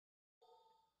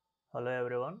Hello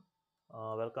everyone,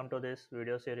 welcome to this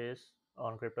video series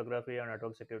on cryptography and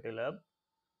network security lab.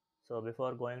 So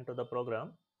before going to the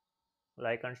program,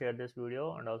 like and share this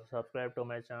video and also subscribe to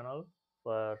my channel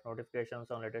for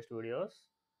notifications on latest videos.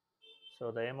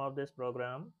 So the aim of this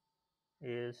program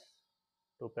is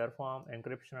to perform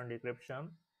encryption and decryption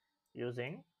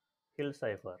using Hill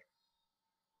cipher.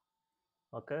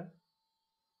 Okay,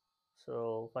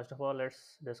 so first of all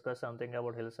let's discuss something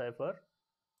about Hill cipher.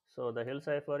 So the Hill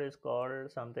cipher is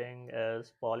called something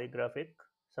as polygraphic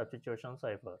substitution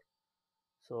cipher.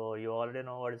 So you already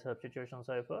know what is substitution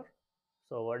cipher.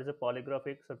 So what is a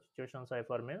polygraphic substitution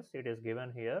cipher means? It is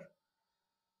given here.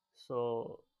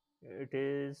 So it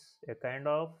is a kind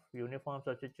of uniform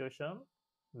substitution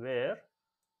where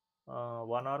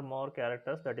one or more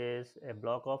characters, that is a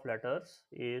block of letters,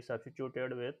 is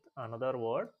substituted with another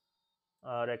word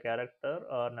or a character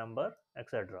or number,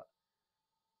 etc.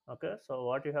 Okay, so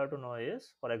what you have to know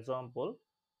is, for example,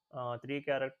 three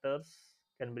characters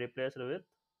can be replaced with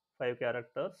five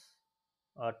characters,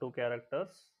 or two characters,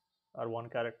 or one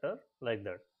character, like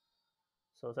that.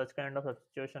 So such kind of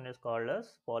substitution is called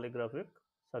as polygraphic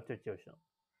substitution.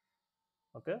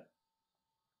 Okay.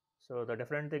 So the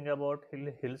different thing about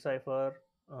Hill cipher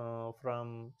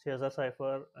from Caesar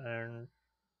cipher and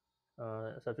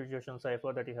substitution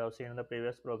cipher that you have seen in the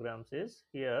previous programs is,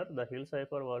 here the Hill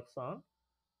cipher works on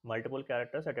multiple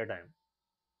characters at a time.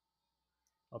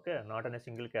 Okay, not in a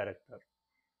single character.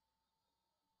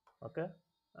 Okay,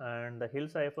 and the Hill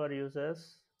cipher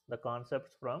uses the concepts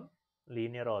from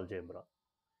linear algebra.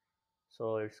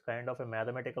 So it's kind of a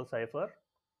mathematical cipher.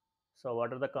 So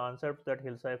what are the concepts that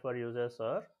Hill cipher uses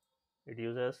are, it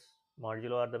uses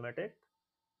modulo arithmetic,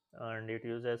 and it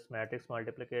uses matrix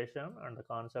multiplication and the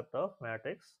concept of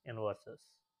matrix inverses.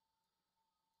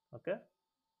 Okay,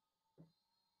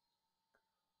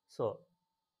 so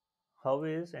how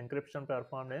is encryption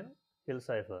performed in Hill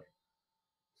cipher?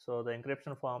 So the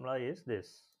encryption formula is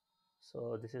this.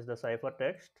 So this is the cipher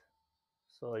text.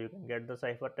 So you can get the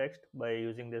cipher text by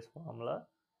using this formula,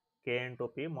 k into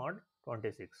p mod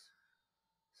 26.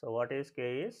 So what is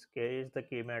k is? K is the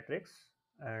key matrix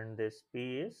and this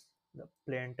p is the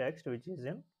plain text which is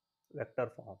in vector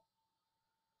form.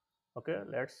 Okay,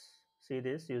 let's see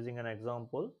this using an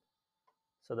example.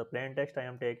 So the plain text I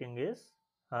am taking is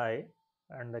hi,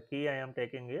 and the key I am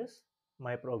taking is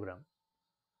my program.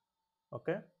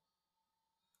 Okay,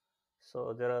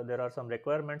 so there are some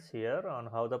requirements here on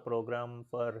how the program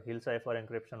for Hill cipher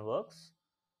encryption works.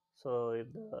 So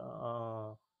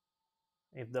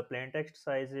if the plain text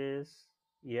size is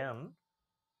m,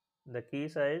 the key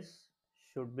size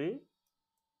should be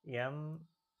m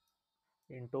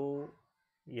into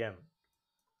m.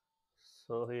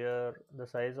 So here the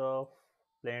size of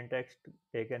plain text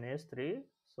taken is 3.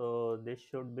 So this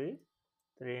should be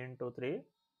 3 into 3,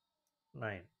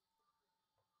 9.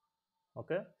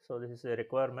 Okay, so this is a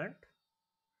requirement.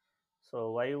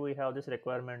 So why we have this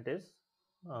requirement is,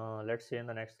 let's see in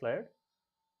the next slide.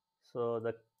 So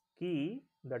the key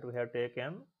that we have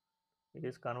taken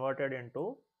is converted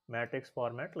into matrix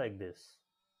format like this.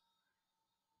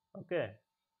 Okay,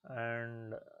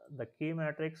 and the key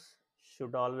matrix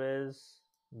should always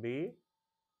be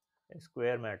a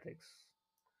square matrix.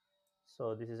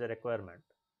 So this is a requirement.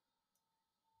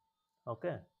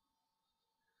 Okay,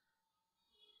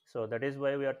 so that is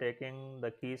why we are taking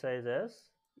the key size as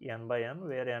n by n,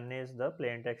 where n is the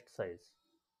plain text size,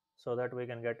 so that we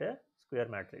can get a square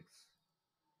matrix.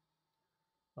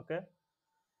 Okay,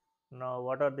 now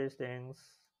what are these things?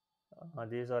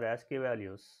 These are ASCII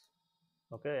values.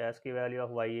 Okay, ASCII value of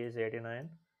y is 89,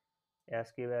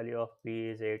 ASCII value of p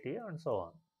is 80, and so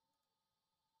on.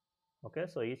 Okay,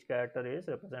 so each character is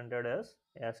represented as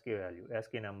ASCII value,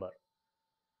 ASCII number.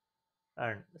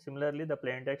 And similarly, the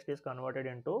plain text is converted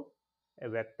into a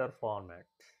vector format.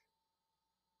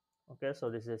 Okay, so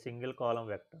this is a single column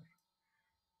vector.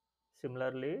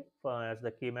 Similarly, as the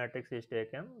key matrix is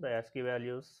taken, the ASCII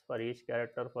values for each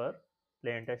character for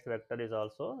plain text vector is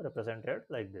also represented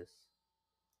like this.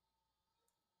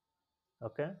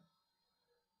 Okay,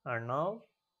 and now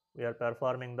we are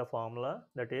performing the formula,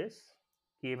 that is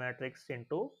key matrix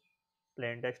into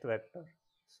plain text vector.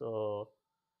 So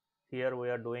here we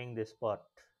are doing this part.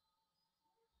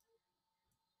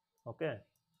 Okay,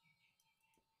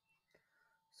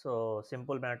 so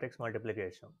simple matrix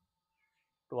multiplication,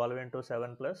 12 into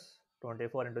 7 plus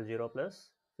 24 into 0 plus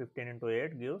 15 into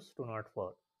 8 gives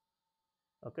 204.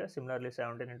 Okay, similarly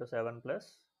 17 into 7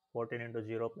 plus 14 into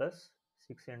 0 plus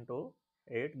 6 into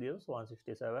 8 gives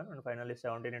 167, and finally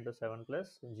 17 into 7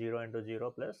 plus 0 into 0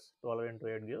 plus 12 into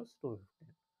 8 gives 215.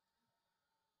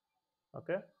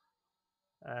 Okay,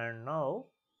 and now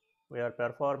we are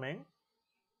performing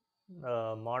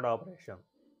mod operation.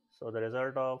 So the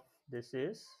result of this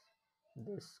is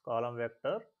this column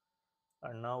vector,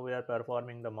 and now we are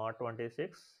performing the mod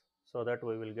 26, so that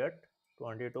we will get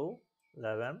 22,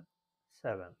 11,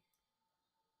 7.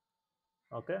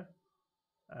 Okay,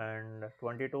 and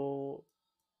 22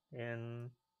 in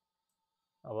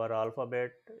our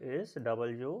alphabet is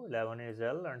W, 11 is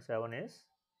L, and 7 is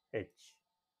H.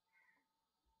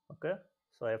 Okay,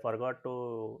 so I forgot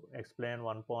to explain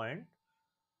one point.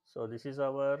 So this is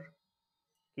our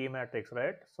key matrix,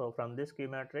 right? So from this key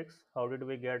matrix, how did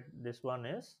we get this one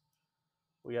is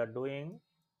we are doing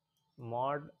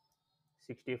mod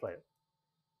 65.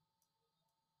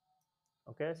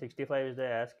 Okay, 65 is the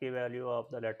ASCII value of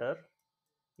the letter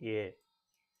A.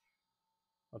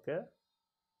 Okay,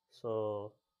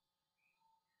 so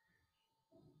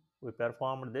we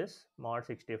performed this mod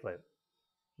 65.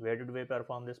 Where did we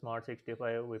perform this mod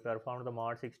 65? We performed the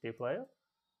mod 65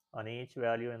 on each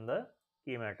value in the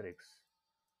key matrix.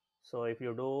 So if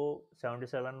you do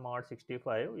 77 mod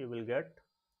 65, you will get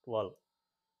 12.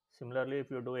 Similarly,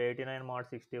 if you do 89 mod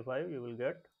 65, you will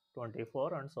get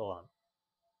 24, and so on.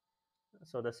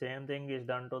 So the same thing is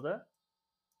done to the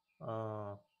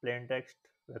plain text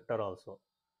vector also.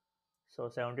 So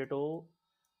 72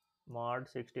 mod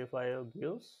 65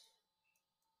 gives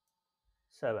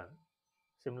 7.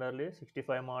 Similarly,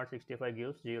 65 mod 65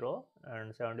 gives 0,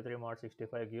 and 73 mod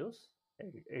 65 gives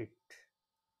 8.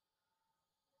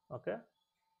 Okay,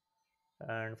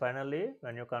 and finally,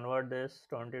 when you convert this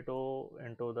 22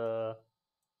 into the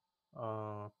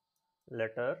uh,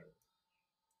 letter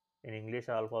in English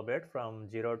alphabet from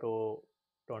 0 to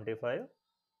 25,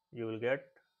 you will get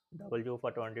W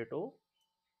for 22,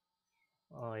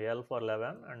 L for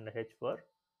 11, and H for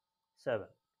 7.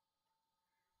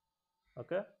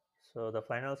 Okay, so the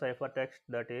final ciphertext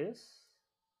that is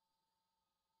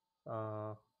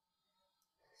uh,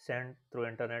 sent through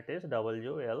internet is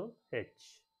WLH.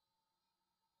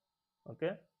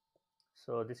 Okay,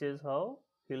 so this is how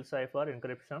Hill cipher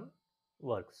encryption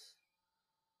works.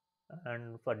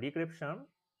 And for decryption,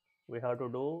 we have to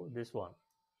do this one.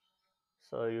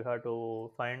 So you have to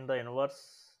find the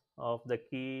inverse of the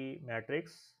key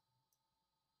matrix.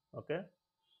 Okay,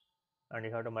 and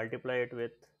you have to multiply it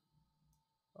with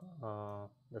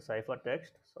the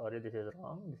ciphertext. Sorry, this is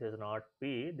wrong. This is not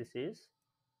P, this is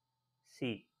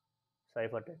C,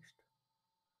 ciphertext.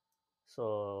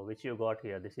 So which you got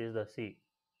here, this is the C.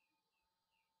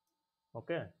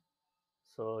 Okay,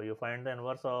 so you find the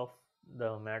inverse of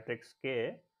the matrix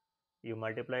K, you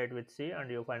multiply it with C, and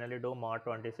you finally do mod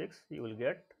 26, you will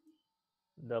get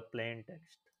the plain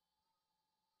text.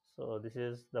 So this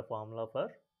is the formula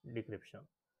for decryption.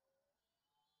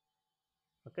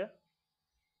 Okay,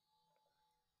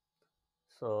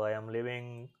 so I am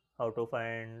leaving how to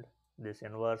find this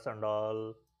inverse and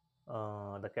all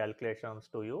the calculations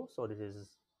to you. So this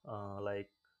is like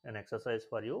an exercise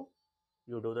for you.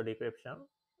 You do the decryption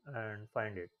and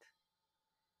find it.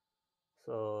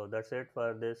 So that's it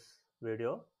for this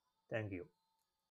video. Thank you.